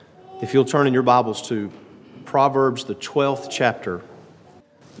If you'll turn in your Bibles to Proverbs, the 12th chapter.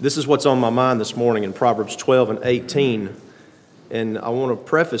 This is what's on my mind this morning in Proverbs 12 and 18. And I want to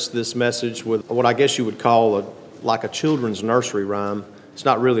preface this message with what I guess you would call like a children's nursery rhyme. It's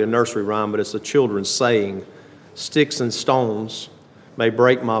not really a nursery rhyme, but it's a children's saying. Sticks and stones may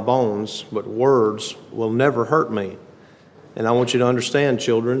break my bones, but words will never hurt me. And I want you to understand,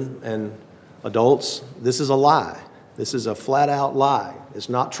 children and adults, this is a lie. This is a flat-out lie. It's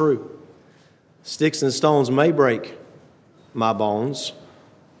not true. Sticks and stones may break my bones,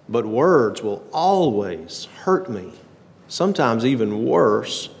 but words will always hurt me, sometimes even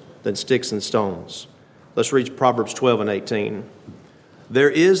worse than sticks and stones. Let's read Proverbs 12 and 18. There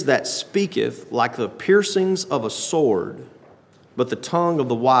is that speaketh like the piercings of a sword, but the tongue of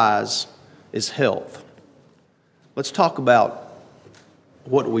the wise is health. Let's talk about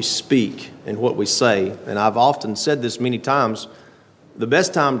what we speak and what we say. And I've often said this many times. The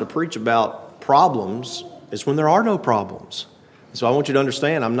best time to preach about problems is when there are no problems. So I want you to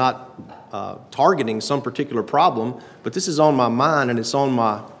understand, I'm not targeting some particular problem, but this is on my mind and it's on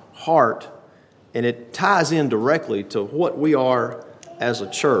my heart, and it ties in directly to what we are as a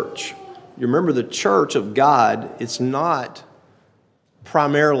church. You remember, the church of God, it's not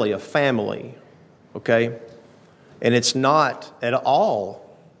primarily a family, okay? And it's not at all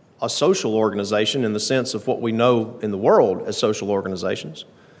a social organization in the sense of what we know in the world as social organizations.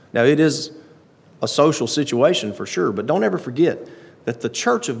 Now, it is a social situation for sure, but don't ever forget that the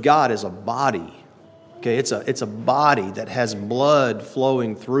church of God is a body. Okay, it's a body that has blood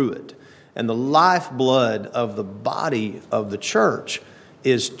flowing through it. And the lifeblood of the body of the church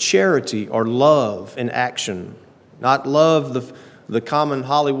is charity or love in action. Not love, the common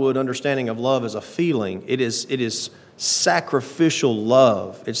Hollywood understanding of love as a feeling. It is sacrificial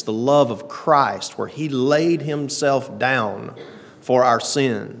love. It's the love of Christ, where He laid Himself down for our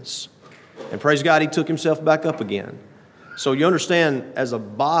sins. And praise God, He took Himself back up again. So you understand, as a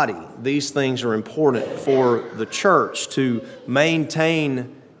body, these things are important for the church to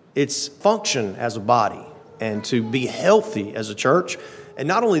maintain its function as a body and to be healthy as a church. And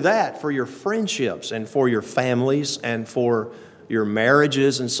not only that, for your friendships and for your families and for your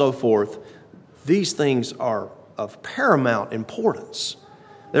marriages and so forth, these things are of paramount importance.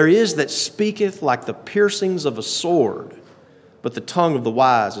 There is that speaketh like the piercings of a sword, but the tongue of the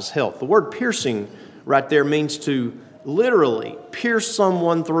wise is health. The word piercing right there means to literally pierce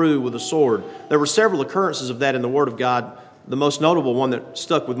someone through with a sword. There were several occurrences of that in the Word of God. The most notable one that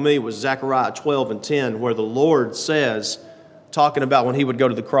stuck with me was Zechariah 12 and 10, where the Lord says, talking about when He would go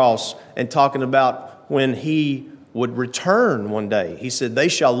to the cross and talking about when He would return one day. He said, they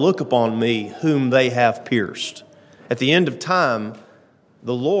shall look upon me whom they have pierced. At the end of time,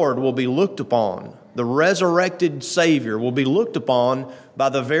 the Lord will be looked upon. The resurrected Savior will be looked upon by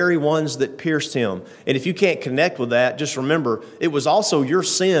the very ones that pierced Him. And if you can't connect with that, just remember, it was also your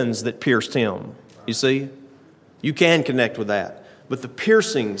sins that pierced Him. You see? You can connect with that. But the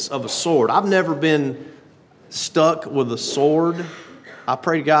piercings of a sword. I've never been stuck with a sword. I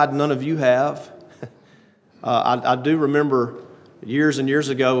pray to God none of you have. I do remember years and years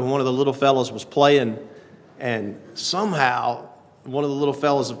ago when one of the little fellows was playing, and somehow one of the little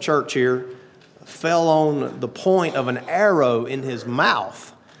fellows of church here fell on the point of an arrow in his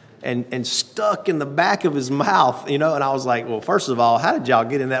mouth and stuck in the back of his mouth, and I was like, well, first of all, how did y'all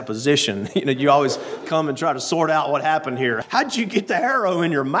get in that position? You always come and try to sort out what happened here. How did you get the arrow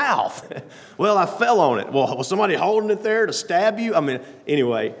in your mouth? Well, I fell on it. Well, was somebody holding it there to stab you?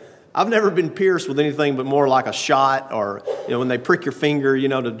 Anyway, I've never been pierced with anything but more like a shot or, when they prick your finger,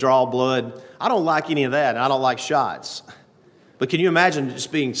 to draw blood. I don't like any of that, and I don't like shots. But can you imagine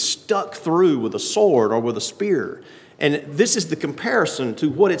just being stuck through with a sword or with a spear? And this is the comparison to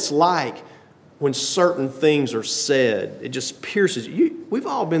what it's like when certain things are said. It just pierces you. We've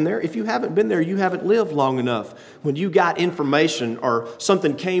all been there. If you haven't been there, you haven't lived long enough. When you got information or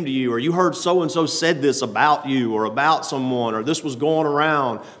something came to you, or you heard so-and-so said this about you or about someone, or this was going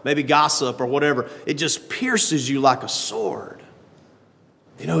around, maybe gossip or whatever, it just pierces you like a sword.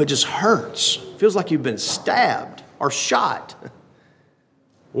 It just hurts. It feels like you've been stabbed or shot.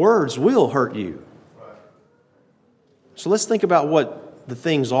 Words will hurt you. So let's think about what the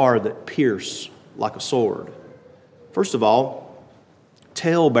things are that pierce like a sword. First of all,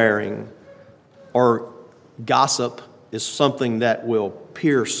 tale-bearing or gossip is something that will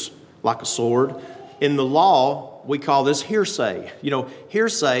pierce like a sword. In the law, we call this hearsay.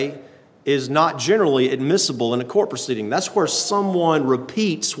 Hearsay is not generally admissible in a court proceeding. That's where someone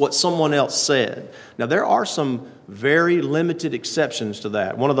repeats what someone else said. Now, there are some very limited exceptions to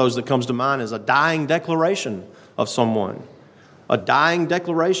that. One of those that comes to mind is a dying declaration of someone. a dying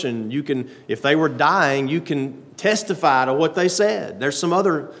declaration. You can, if they were dying, you can testify to what they said. There's some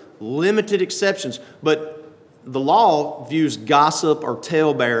other limited exceptions, but the law views gossip or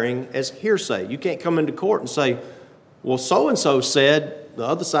tale-bearing as hearsay. You can't come into court and say, well, so-and-so said, the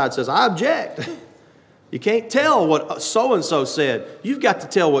other side says, I object. You can't tell what so-and-so said. You've got to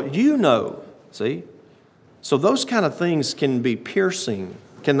tell what you know, see? So those kind of things can be piercing,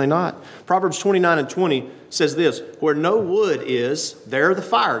 can they not? Proverbs 29:20 says this, where no wood is, there the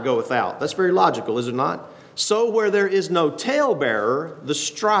fire goeth out. That's very logical, is it not? So where there is no talebearer, the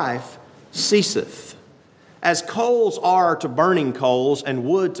strife ceaseth. As coals are to burning coals and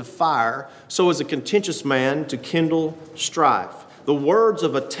wood to fire, so is a contentious man to kindle strife. The words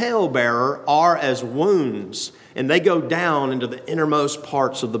of a talebearer are as wounds, and they go down into the innermost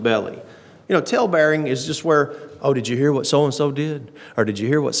parts of the belly. You know, talebearing is just where, oh, did you hear what so-and-so did? Or did you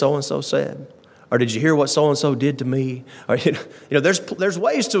hear what so-and-so said? Or did you hear what so-and-so did to me? Or, there's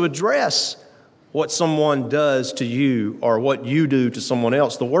ways to address what someone does to you or what you do to someone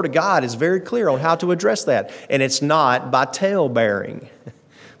else. The Word of God is very clear on how to address that. And it's not by tale-bearing.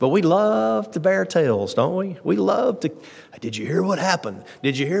 But we love to bear tales, don't we? We love to, did you hear what happened?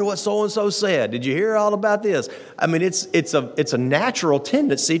 Did you hear what so-and-so said? Did you hear all about this? I mean, it's a natural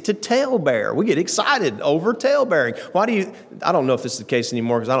tendency to tale-bear. We get excited over tale-bearing. I don't know if this is the case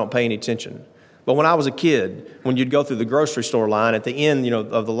anymore because I don't pay any attention. But when I was a kid, when you'd go through the grocery store line, at the end,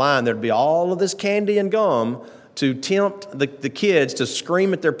 of the line, there'd be all of this candy and gum to tempt the kids to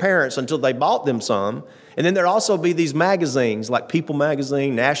scream at their parents until they bought them some. And then there'd also be these magazines like People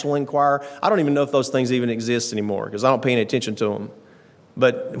Magazine, National Enquirer. I don't even know if those things even exist anymore because I don't pay any attention to them.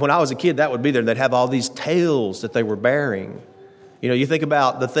 But when I was a kid, that would be there. They'd have all these tales that they were bearing. You think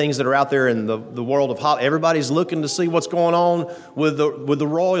about the things that are out there in the world of Hollywood. Everybody's looking to see what's going on with the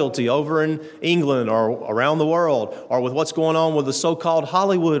royalty over in England or around the world, or with what's going on with the so-called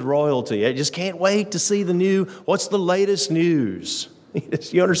Hollywood royalty. I just can't wait to see what's the latest news.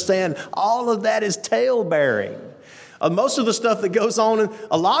 You understand? All of that is tale-bearing. Most of the stuff that goes on,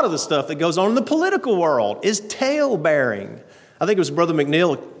 a lot of the stuff that goes on in the political world is tale-bearing. I think it was Brother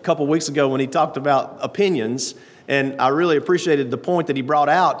McNeil a couple weeks ago when he talked about opinions. And I really appreciated the point that he brought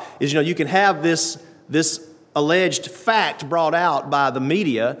out is, you can have this alleged fact brought out by the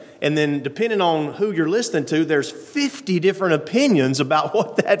media, and then depending on who you're listening to, there's 50 different opinions about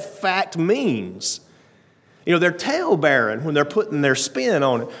what that fact means. They're tale-bearing when they're putting their spin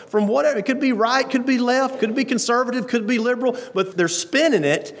on it. From whatever, it could be right, could be left, could be conservative, could be liberal, but they're spinning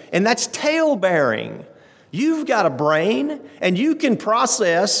it, and that's tale-bearing. You've got a brain, and you can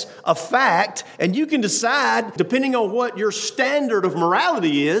process a fact, and you can decide, depending on what your standard of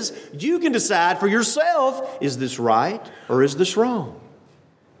morality is, you can decide for yourself, is this right or is this wrong?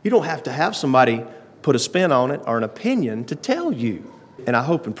 You don't have to have somebody put a spin on it or an opinion to tell you. And I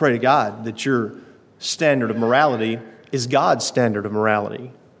hope and pray to God that your standard of morality is God's standard of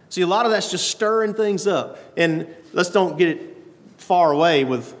morality. See, a lot of that's just stirring things up. And let's don't get it far away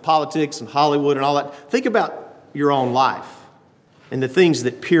with politics and Hollywood and all that. Think about your own life and the things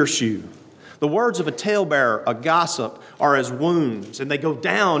that pierce you. The words of a talebearer, a gossip, are as wounds, and they go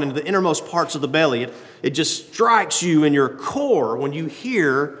down into the innermost parts of the belly. It just strikes you in your core when you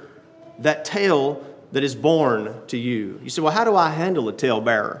hear that tale that is born to you. You say, well, how do I handle a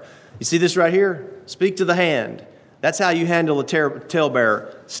talebearer? You see this right here? Speak to the hand. That's how you handle a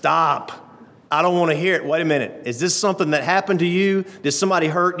talebearer. Stop. I don't want to hear it. Wait a minute. Is this something that happened to you? Did somebody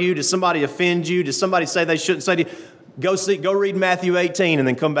hurt you? Did somebody offend you? Did somebody say they shouldn't say to you? Go read Matthew 18 and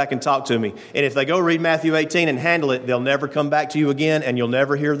then come back and talk to me. And if they go read Matthew 18 and handle it, they'll never come back to you again, and you'll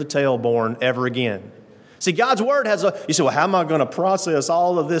never hear the tale born ever again. See, God's Word you say, well, how am I going to process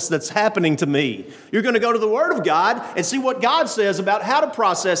all of this that's happening to me? You're going to go to the Word of God and see what God says about how to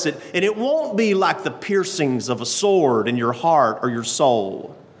process it. And it won't be like the piercings of a sword in your heart or your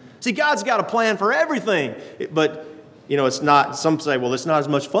soul. See, God's got a plan for everything. But, it's not, some say, well, it's not as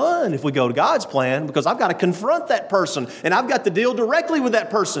much fun if we go to God's plan because I've got to confront that person and I've got to deal directly with that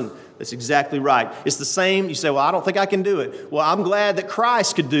person. That's exactly right. It's the same. You say, well, I don't think I can do it. Well, I'm glad that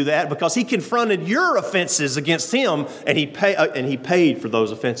Christ could do that because he confronted your offenses against him and he paid for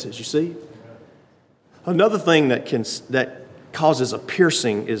those offenses, you see? Another thing that causes a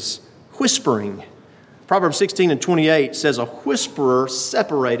piercing is whispering. Proverbs 16:28 says, a whisperer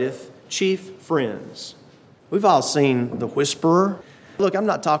separateth chief friends. We've all seen the whisperer. Look, I'm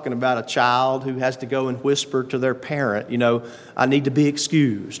not talking about a child who has to go and whisper to their parent, I need to be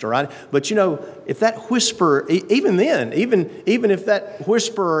excused, all right? But, if that whisperer, even if that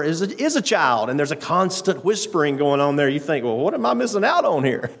whisperer is a child and there's a constant whispering going on there, you think, well, what am I missing out on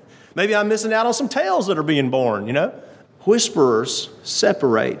here? Maybe I'm missing out on some tales that are being born, Whisperers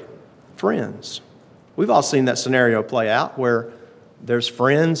separate friends. We've all seen that scenario play out where there's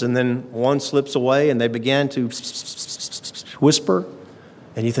friends and then one slips away and they began to whisper.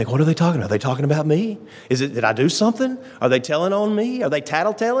 And you think, what are they talking about? Are they talking about me? Did I do something? Are they telling on me? Are they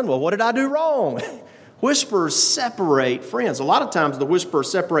tattletelling? Well, what did I do wrong? Whisperers separate friends. A lot of times the whisperer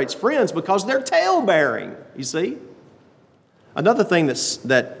separates friends because they're tale-bearing, you see. Another thing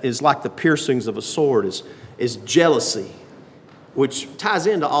that is like the piercings of a sword is jealousy, which ties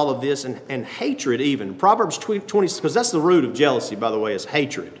into all of this, and hatred even. Proverbs 20, because that's the root of jealousy, by the way, is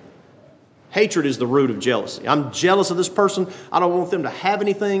hatred. Hatred is the root of jealousy. I'm jealous of this person. I don't want them to have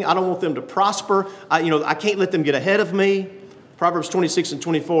anything. I don't want them to prosper. I can't let them get ahead of me. Proverbs 26 and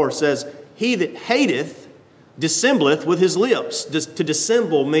 24 says, he that hateth dissembleth with his lips. To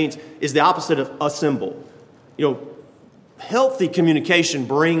dissemble is the opposite of assemble. Healthy communication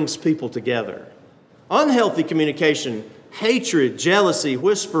brings people together. Unhealthy communication, hatred, jealousy,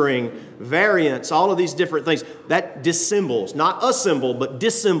 whispering, variance, all of these different things, that dissembles, not assemble, but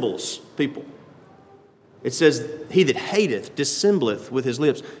dissembles people. It says, he that hateth dissembleth with his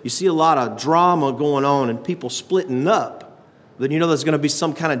lips. You see a lot of drama going on and people splitting up, then you know there's going to be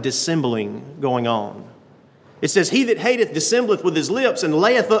some kind of dissembling going on. It says, he that hateth dissembleth with his lips and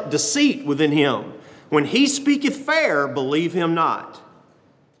layeth up deceit within him. When he speaketh fair, believe him not.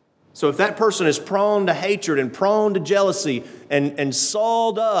 So if that person is prone to hatred and prone to jealousy and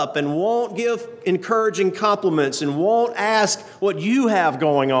soiled up and won't give encouraging compliments and won't ask what you have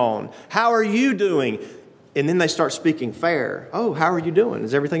going on, how are you doing? And then they start speaking fair. Oh, how are you doing?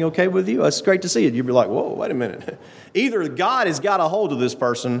 Is everything okay with you? It's great to see you. You'd be like, whoa, wait a minute. Either God has got a hold of this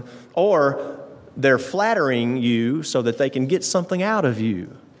person or they're flattering you so that they can get something out of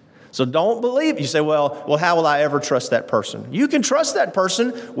you. So don't believe. You say, well, how will I ever trust that person? You can trust that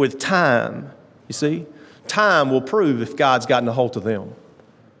person with time. You see, time will prove if God's gotten a hold of them.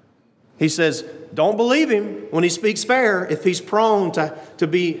 He says, don't believe him when he speaks fair if he's prone to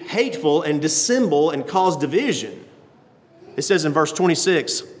be hateful and dissemble and cause division. It says in verse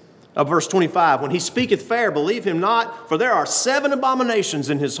 25, when he speaketh fair, believe him not, for there are 7 abominations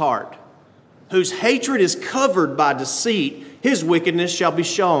in his heart, whose hatred is covered by deceit. His wickedness shall be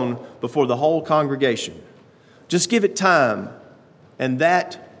shown before the whole congregation. Just give it time, and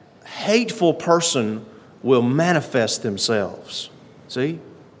that hateful person will manifest themselves. See?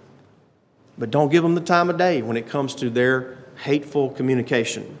 But don't give them the time of day when it comes to their hateful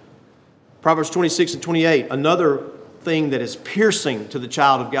communication. Proverbs 26 and 28, another thing that is piercing to the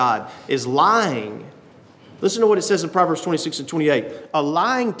child of God is lying. Listen to what it says in Proverbs 26 and 28. A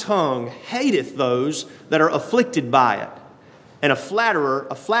lying tongue hateth those that are afflicted by it, and a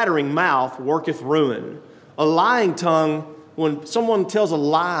flattering mouth worketh ruin. A lying tongue, when someone tells a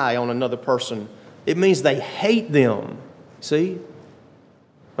lie on another person, it means they hate them. See?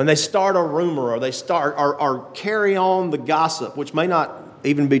 When they start a rumor or they start or carry on the gossip, which may not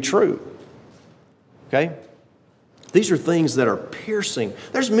even be true. Okay? These are things that are piercing.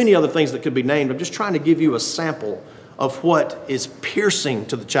 There's many other things that could be named. I'm just trying to give you a sample of what is piercing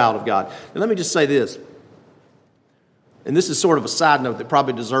to the child of God. And let me just say this. And this is sort of a side note that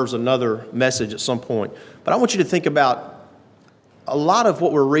probably deserves another message at some point. But I want you to think about a lot of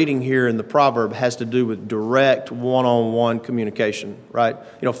what we're reading here in the proverb has to do with direct one-on-one communication, right?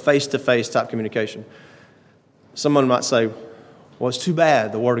 Face-to-face type communication. Someone might say, well, it's too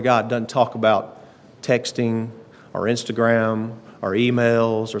bad the Word of God doesn't talk about texting or Instagram or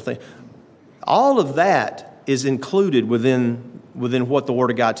emails or things. All of that is included within what the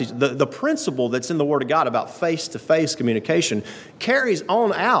Word of God teaches. The principle that's in the Word of God about face-to-face communication carries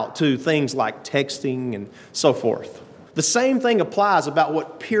on out to things like texting and so forth. The same thing applies about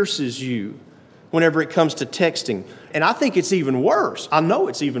what pierces you whenever it comes to texting. And I think it's even worse. I know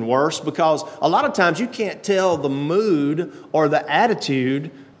it's even worse because a lot of times you can't tell the mood or the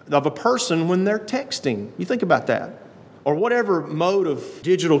attitude of a person when they're texting. You think about that. Or whatever mode of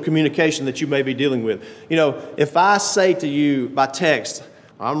digital communication that you may be dealing with. If I say to you by text,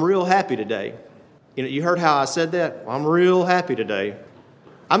 I'm real happy today. You heard how I said that? I'm real happy today.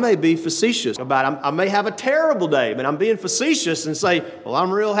 I may be facetious about it. I may have a terrible day, but I'm being facetious and say, well,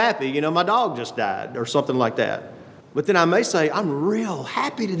 I'm real happy. My dog just died or something like that. But then I may say, I'm real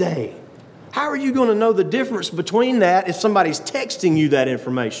happy today. How are you going to know the difference between that if somebody's texting you that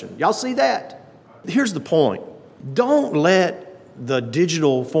information? Y'all see that? Here's the point. Don't let the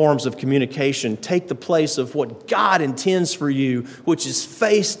digital forms of communication take the place of what God intends for you, which is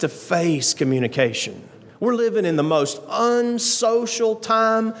face-to-face communication. We're living in the most unsocial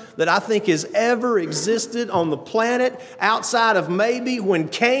time that I think has ever existed on the planet, outside of maybe when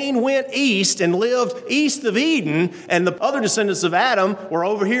Cain went east and lived east of Eden and the other descendants of Adam were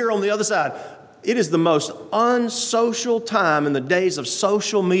over here on the other side. It is the most unsocial time in the days of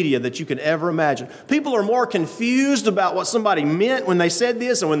social media that you could ever imagine. People are more confused about what somebody meant when they said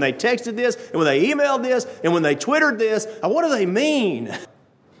this and when they texted this and when they emailed this and when they Twittered this. And what do they mean?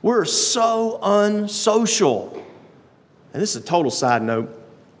 We're so unsocial. And this is a total side note.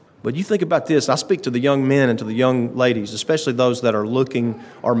 But you think about this. I speak to the young men and to the young ladies, especially those that are looking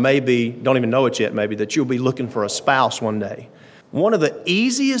or maybe, don't even know it yet, maybe, that you'll be looking for a spouse one day. One of the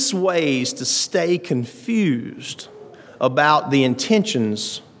easiest ways to stay confused about the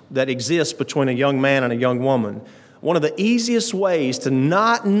intentions that exist between a young man and a young woman, one of the easiest ways to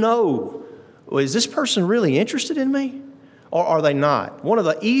not know, well, is this person really interested in me or are they not? One of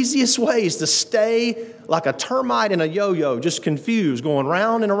the easiest ways to stay like a termite in a yo-yo, just confused, going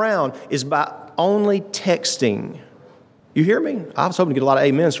round and around, is by only texting. You hear me? I was hoping to get a lot of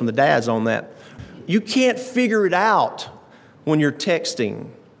amens from the dads on that. You can't figure it out when you're texting.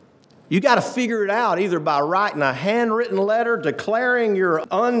 You got to figure it out either by writing a handwritten letter declaring your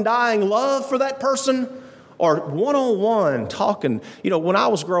undying love for that person or one-on-one talking. You know, when I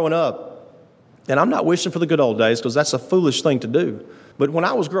was growing up, and I'm not wishing for the good old days because that's a foolish thing to do, but when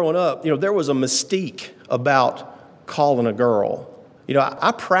I was growing up, there was a mystique about calling a girl.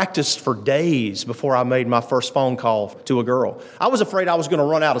 I practiced for days before I made my first phone call to a girl. I was afraid I was going to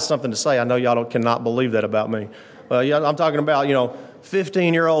run out of something to say. I know y'all cannot believe that about me. I'm talking about,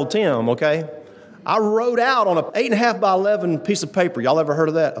 15-year-old Tim, okay? I wrote out on an 8.5 by 11 piece of paper. Y'all ever heard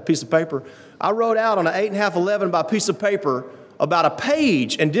of that, a piece of paper? I wrote out on an 8.5, 11 by piece of paper about a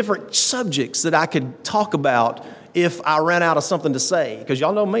page and different subjects that I could talk about if I ran out of something to say. Because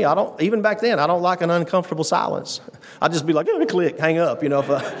y'all know me, even back then, I don't like an uncomfortable silence. I'd just be like, click, hang up, if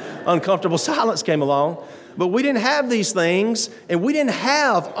an uncomfortable silence came along. But we didn't have these things, and we didn't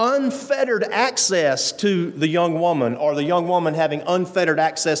have unfettered access to the young woman or the young woman having unfettered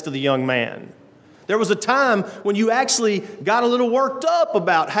access to the young man. There was a time when you actually got a little worked up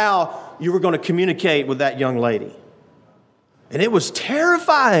about how you were going to communicate with that young lady. And it was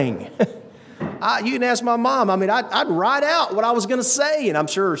terrifying. You can ask my mom. I'd write out what I was going to say, and I'm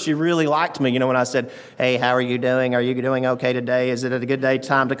sure she really liked me. When I said, "Hey, how are you doing? Are you doing okay today? Is it a good day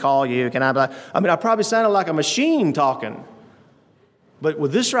time to call you? Can I?" I probably sounded like a machine talking. But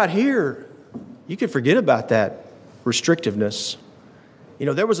with this right here, you can forget about that restrictiveness.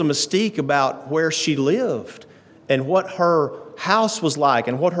 There was a mystique about where she lived and what her house was like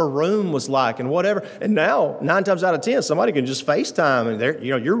and what her room was like and whatever. And now, 9 times out of 10, somebody can just FaceTime and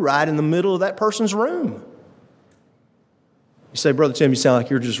you're right in the middle of that person's room. You say, Brother Tim, you sound like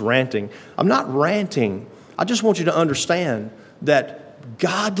you're just ranting. I'm not ranting. I just want you to understand that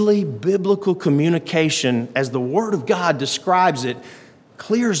godly biblical communication, as the Word of God describes it,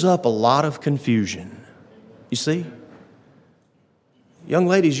 clears up a lot of confusion. You see? Young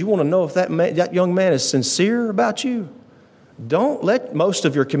ladies, you want to know if that young man is sincere about you? Don't let most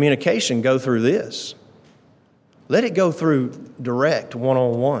of your communication go through this. Let it go through direct,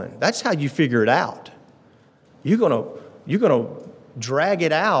 one-on-one. That's how you figure it out. You're gonna drag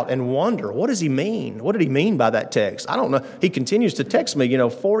it out and wonder, what does he mean? What did he mean by that text? I don't know. He continues to text me,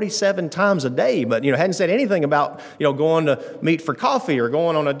 47 times a day, but, hadn't said anything about, going to meet for coffee or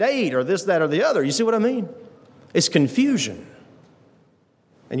going on a date or this, that, or the other. You see what I mean? It's confusion.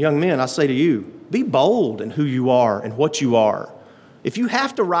 And young men, I say to you, be bold in who you are and what you are. If you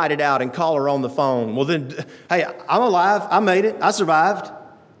have to write it out and call her on the phone, well then, hey, I'm alive. I made it. I survived.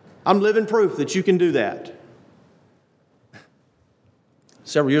 I'm living proof that you can do that.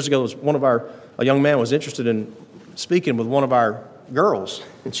 Several years ago, a young man was interested in speaking with one of our girls,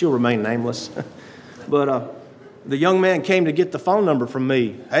 and she'll remain nameless. But the young man came to get the phone number from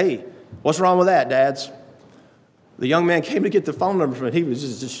me. Hey, what's wrong with that, dads? The young man came to get the phone number from me. He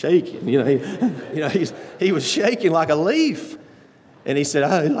was just shaking. He was shaking like a leaf. And he said,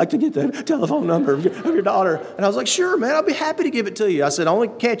 "I'd like to get the telephone number of your daughter." And I was like, "Sure, man, I'll be happy to give it to you." I said, "Only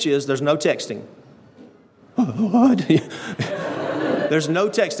catch is there's no texting." What? There's no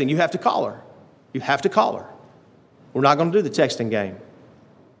texting. You have to call her. You have to call her. We're not going to do the texting game.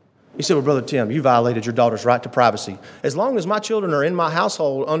 He said, "Well, Brother Tim, you violated your daughter's right to privacy." As long as my children are in my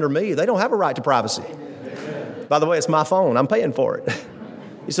household under me, they don't have a right to privacy. By the way, it's my phone. I'm paying for it.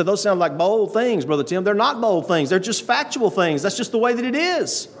 He said, "Those sound like bold things, Brother Tim." They're not bold things. They're just factual things. That's just the way that it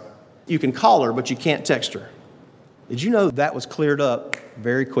is. You can call her, but you can't text her. Did you know that was cleared up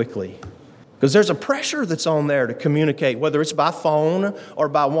very quickly? Because there's a pressure that's on there to communicate, whether it's by phone or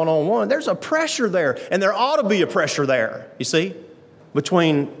by one-on-one. There's a pressure there, and there ought to be a pressure there, you see,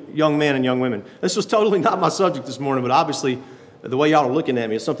 between young men and young women. This was totally not my subject this morning, but obviously the way y'all are looking at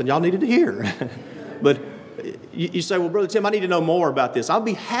me is something y'all needed to hear. But you say, well, Brother Tim, I need to know more about this. I'll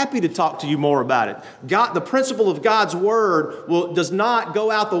be happy to talk to you more about it. God, the principle of God's Word does not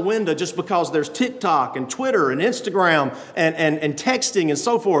go out the window just because there's TikTok and Twitter and Instagram and texting and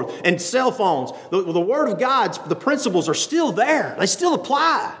so forth and cell phones. The Word of God, the principles are still there. They still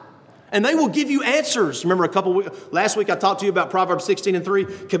apply. And they will give you answers. Remember last week I talked to you about Proverbs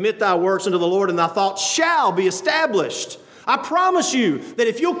 16:3. Commit thy works unto the Lord and thy thoughts shall be established. I promise you that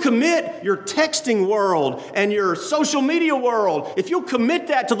if you'll commit your texting world and your social media world, if you'll commit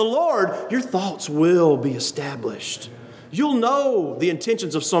that to the Lord, your thoughts will be established. You'll know the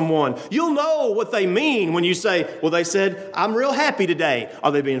intentions of someone. You'll know what they mean when you say, well, they said, I'm real happy today.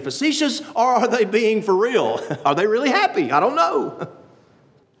 Are they being facetious or are they being for real? Are they really happy? I don't know.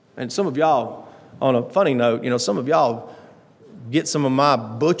 And some of y'all, on a funny note, some of y'all get some of my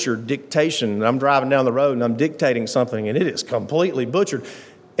butchered dictation. I'm driving down the road and I'm dictating something and it is completely butchered.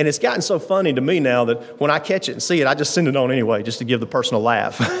 And it's gotten so funny to me now that when I catch it and see it, I just send it on anyway just to give the person a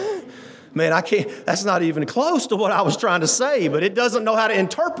laugh. Man, I can't, that's not even close to what I was trying to say, but it doesn't know how to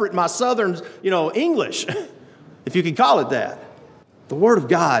interpret my Southern, English, if you could call it that. The Word of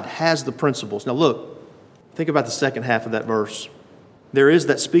God has the principles. Now look, think about the second half of that verse. There is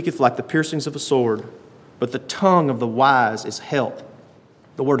that speaketh like the piercings of a sword, but the tongue of the wise is health.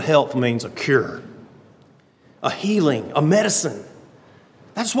 The word health means a cure, a healing, a medicine.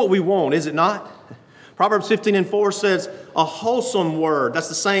 That's what we want, is it not? Proverbs 15:4 says, a wholesome word, that's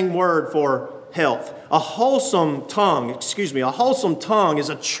the same word for health. A wholesome tongue is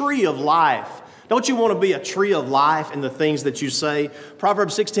a tree of life. Don't you want to be a tree of life in the things that you say?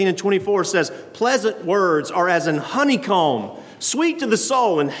 Proverbs 16:24 says, pleasant words are as an honeycomb, sweet to the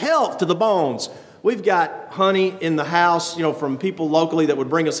soul and health to the bones. We've got honey in the house, from people locally that would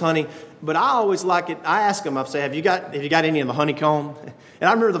bring us honey. But I always like it. I ask them, I say, have you got any of the honeycomb? And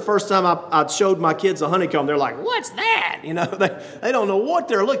I remember the first time I showed my kids a honeycomb, they're like, what's that? They don't know what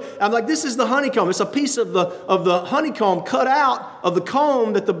they're looking. I'm like, this is the honeycomb. It's a piece of the honeycomb cut out of the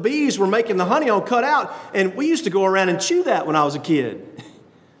comb that the bees were making the honey on, cut out. And we used to go around and chew that when I was a kid.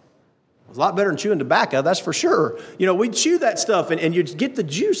 It was a lot better than chewing tobacco, that's for sure. We'd chew that stuff and you'd get the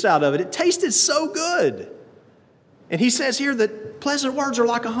juice out of it. It tasted so good. And he says here that pleasant words are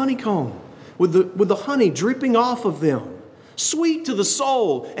like a honeycomb with the honey dripping off of them. Sweet to the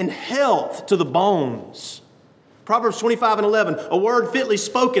soul and health to the bones. Proverbs 25:11, a word fitly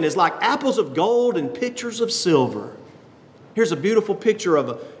spoken is like apples of gold and pictures of silver. Here's a beautiful picture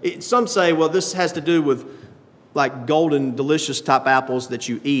of some say, well, this has to do with like golden, delicious type apples that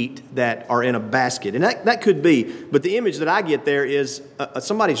you eat that are in a basket. And that could be. But the image that I get there is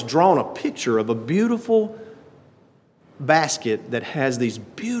somebody's drawn a picture of a beautiful basket that has these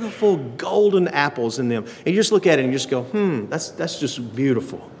beautiful golden apples in them. And you just look at it and you just go, that's just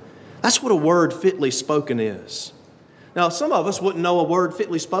beautiful. That's what a word fitly spoken is. Now, some of us wouldn't know a word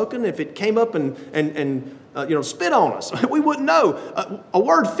fitly spoken if it came up and spit on us. We wouldn't know. A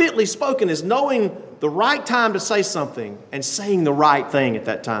word fitly spoken is knowing the right time to say something and saying the right thing at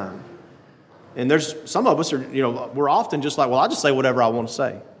that time. And there's some of us we're often just like, well, I'll just say whatever I want to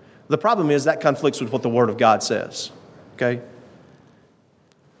say. The problem is that conflicts with what the Word of God says. Okay?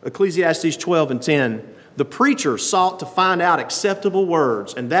 Ecclesiastes 12:10. The preacher sought to find out acceptable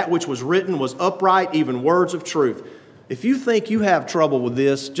words, and that which was written was upright, even words of truth. If you think you have trouble with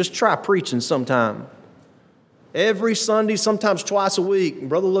this, just try preaching sometime. Every Sunday, sometimes twice a week,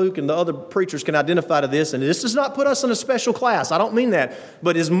 Brother Luke and the other preachers can identify to this, and this does not put us in a special class. I don't mean that.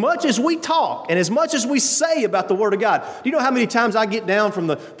 But as much as we talk and as much as we say about the Word of God, do you know how many times I get down from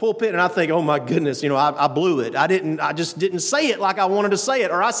the pulpit and I think, oh my goodness, I blew it. I just didn't say it like I wanted to say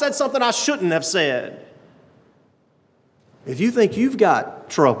it, or I said something I shouldn't have said. If you think you've got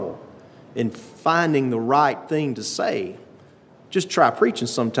trouble in finding the right thing to say, just try preaching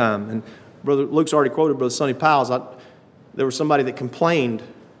sometime. And Brother Luke's already quoted Brother Sonny Powell's. There was somebody that complained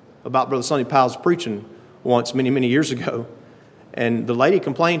about Brother Sonny Powell's preaching once, many, many years ago. And the lady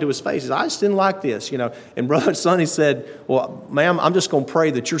complained to his face. He said, I just didn't like this, And Brother Sonny said, well, ma'am, I'm just going to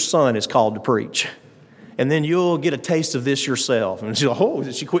pray that your son is called to preach. And then you'll get a taste of this yourself. And she's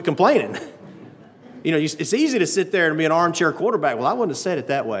like, she quit complaining. It's easy to sit there and be an armchair quarterback. Well, I wouldn't have said it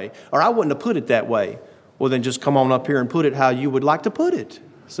that way. Or I wouldn't have put it that way. Well, then just come on up here and put it how you would like to put it.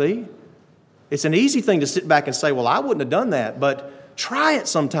 See? It's an easy thing to sit back and say, well, I wouldn't have done that. But try it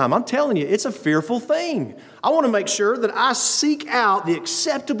sometime. I'm telling you, it's a fearful thing. I want to make sure that I seek out the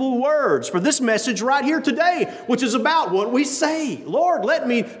acceptable words for this message right here today, which is about what we say. Lord, let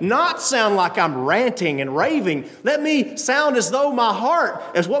me not sound like I'm ranting and raving. Let me sound as though my heart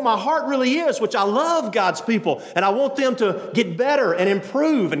is what my heart really is, which I love God's people, and I want them to get better and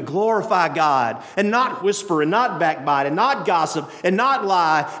improve and glorify God and not whisper and not backbite and not gossip and not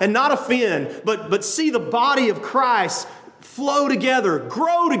lie and not offend, but see the body of Christ flow together,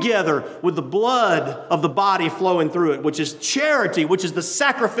 grow together with the blood of the body flowing through it, which is charity, which is the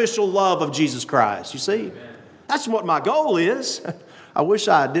sacrificial love of Jesus Christ. You see? That's what my goal is. I wish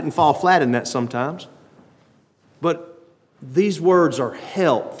I didn't fall flat in that sometimes. But these words are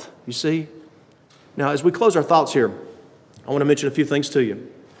health, you see? Now, as we close our thoughts here, I want to mention a few things to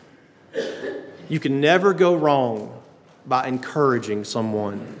you. You can never go wrong by encouraging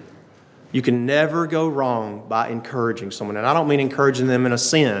someone. You can never go wrong by encouraging someone. And I don't mean encouraging them in a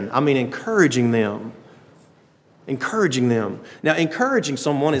sin. I mean encouraging them. Encouraging them. Now, encouraging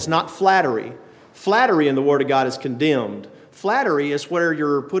someone is not flattery. Flattery in the Word of God is condemned. Flattery is where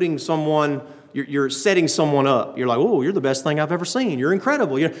you're putting someone, you're setting someone up. You're like, oh, you're the best thing I've ever seen. You're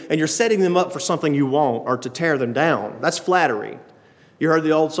incredible. And you're setting them up for something you want or to tear them down. That's flattery. You heard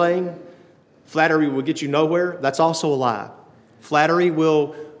the old saying? Flattery will get you nowhere. That's also a lie. Flattery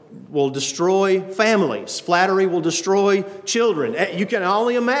will destroy families. Flattery will destroy children. You can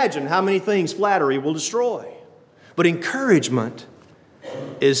only imagine how many things flattery will destroy. But encouragement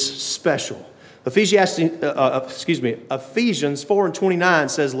is special. Ephesians 4:29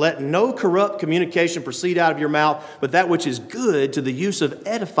 says, "Let no corrupt communication proceed out of your mouth, but that which is good to the use of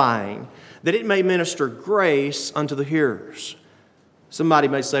edifying, that it may minister grace unto the hearers." Somebody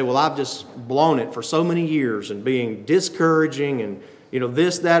may say, well, I've just blown it for so many years and being discouraging and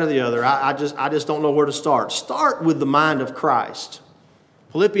this, that, or the other. I just don't know where to start. Start with the mind of Christ.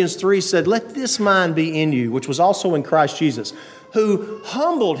 Philippians 3 said, "Let this mind be in you, which was also in Christ Jesus, who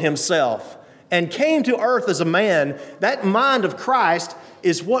humbled himself and came to earth as a man." That mind of Christ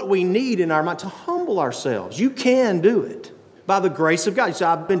is what we need in our mind, to humble ourselves. You can do it by the grace of God. You say,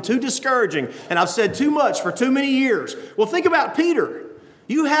 I've been too discouraging and I've said too much for too many years. Well, think about Peter.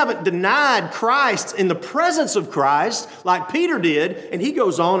 You haven't denied Christ in the presence of Christ like Peter did, and he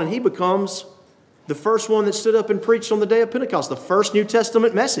goes on and he becomes the first one that stood up and preached on the day of Pentecost, the first New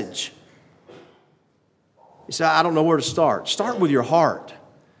Testament message. You say, I don't know where to start. Start with your heart.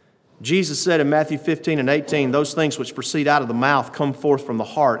 Jesus said in Matthew 15:18, "Those things which proceed out of the mouth come forth from the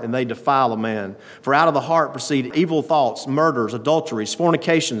heart, and they defile a man. For out of the heart proceed evil thoughts, murders, adulteries,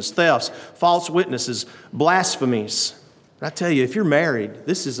 fornications, thefts, false witnesses, blasphemies." And I tell you, if you're married,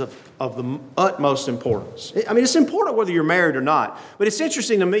 this is of the utmost importance. I mean, it's important whether you're married or not. But it's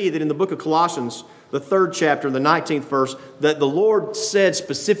interesting to me that in the book of Colossians, the 3rd chapter, the 19th verse, that the Lord said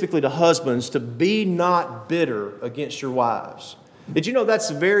specifically to husbands to be not bitter against your wives. Did you know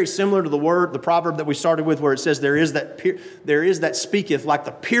that's very similar to the proverb that we started with, where it says there is that speaketh like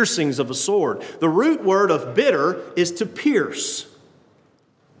the piercings of a sword. The root word of bitter is to pierce.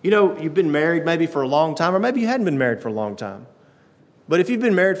 You've been married maybe for a long time, or maybe you hadn't been married for a long time. But if you've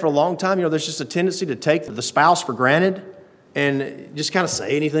been married for a long time, there's just a tendency to take the spouse for granted and just kind of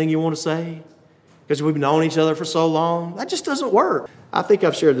say anything you want to say because we've known each other for so long. That just doesn't work. I think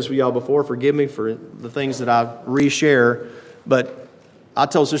I've shared this with y'all before. Forgive me for the things that I reshare. But I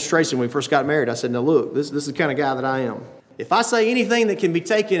told Sister Tracy when we first got married, I said, now look, this is the kind of guy that I am. If I say anything that can be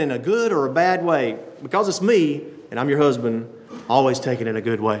taken in a good or a bad way, because it's me and I'm your husband, always take it in a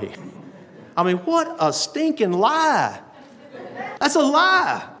good way. I mean, what a stinking lie. That's a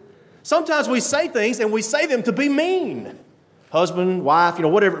lie. Sometimes we say things and we say them to be mean. Husband, wife,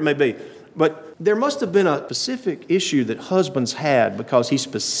 whatever it may be. But there must have been a specific issue that husbands had, because he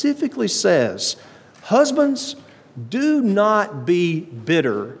specifically says, husbands, do not be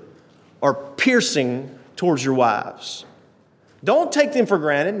bitter or piercing towards your wives. Don't take them for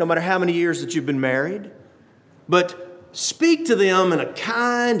granted, no matter how many years that you've been married. But speak to them in a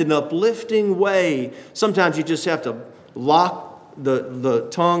kind and uplifting way. Sometimes you just have to lock the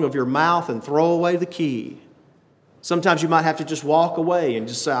tongue of your mouth and throw away the key. Sometimes you might have to just walk away and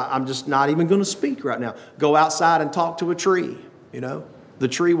just say, I'm just not even going to speak right now. Go outside and talk to a tree. The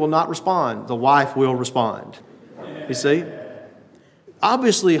tree will not respond. The wife will respond. You see?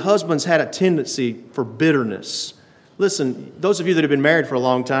 Obviously, husbands had a tendency for bitterness. Listen, those of you that have been married for a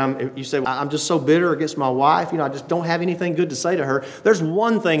long time, you say, I'm just so bitter against my wife. I just don't have anything good to say to her. There's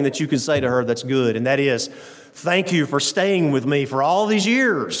one thing that you can say to her that's good, and that is, thank you for staying with me for all these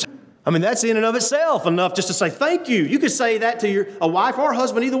years. I mean, that's in and of itself enough just to say thank you. You could say that to a wife or a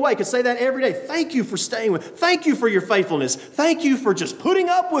husband, either way. You could say that every day. Thank you for staying with me. Thank you for your faithfulness. Thank you for just putting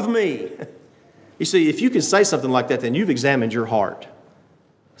up with me. You see, if you can say something like that, then you've examined your heart.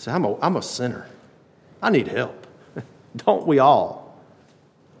 Say, I'm a sinner. I need help. Don't we all?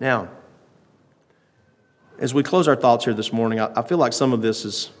 Now, as we close our thoughts here this morning, I feel like some of this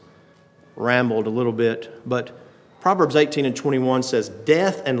is rambled a little bit, but Proverbs 18:21 says,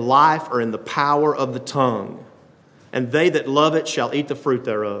 death and life are in the power of the tongue, and they that love it shall eat the fruit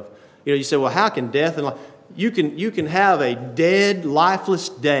thereof. You say, well, how can death and life? You can have a dead, lifeless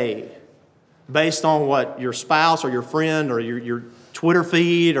day based on what your spouse or your friend or your Twitter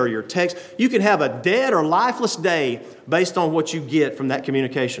feed or your text. You can have a dead or lifeless day based on what you get from that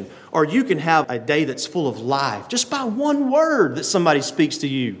communication. Or you can have a day that's full of life just by one word that somebody speaks to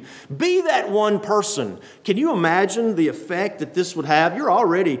you. Be that one person. Can you imagine the effect that this would have? You're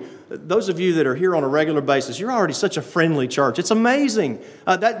already, those of you that are here on a regular basis, you're already such a friendly church. It's amazing.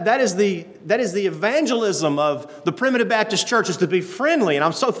 That is the evangelism of the Primitive Baptist Church, is to be friendly. And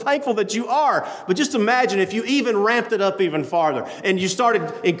I'm so thankful that you are. But just imagine if you even ramped it up even farther and you started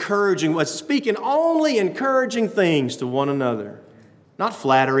speaking only encouraging things to one another. Not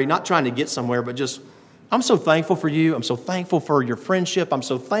flattery, not trying to get somewhere, but just, I'm so thankful for you. I'm so thankful for your friendship. I'm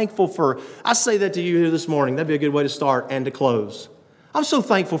so thankful I say that to you here this morning. That'd be a good way to start and to close. I'm so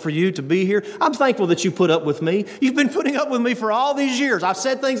thankful for you to be here. I'm thankful that you put up with me. You've been putting up with me for all these years. I've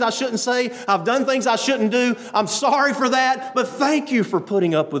said things I shouldn't say. I've done things I shouldn't do. I'm sorry for that, but thank you for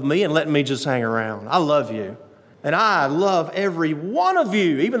putting up with me and letting me just hang around. I love you. And I love every one of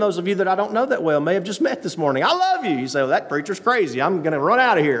you, even those of you that I don't know that well, may have just met this morning. I love you. You say, well, that preacher's crazy. I'm going to run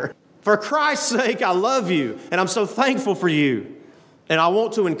out of here. For Christ's sake, I love you, and I'm so thankful for you. And I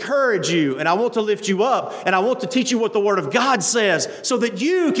want to encourage you, and I want to lift you up, and I want to teach you what the Word of God says so that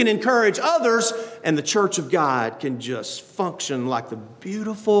you can encourage others, and the church of God can just function like the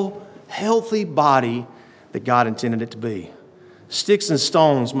beautiful, healthy body that God intended it to be. Sticks and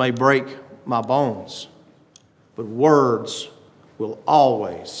stones may break my bones, but words will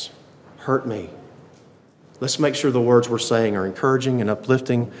always hurt me. Let's make sure the words we're saying are encouraging and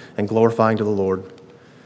uplifting and glorifying to the Lord.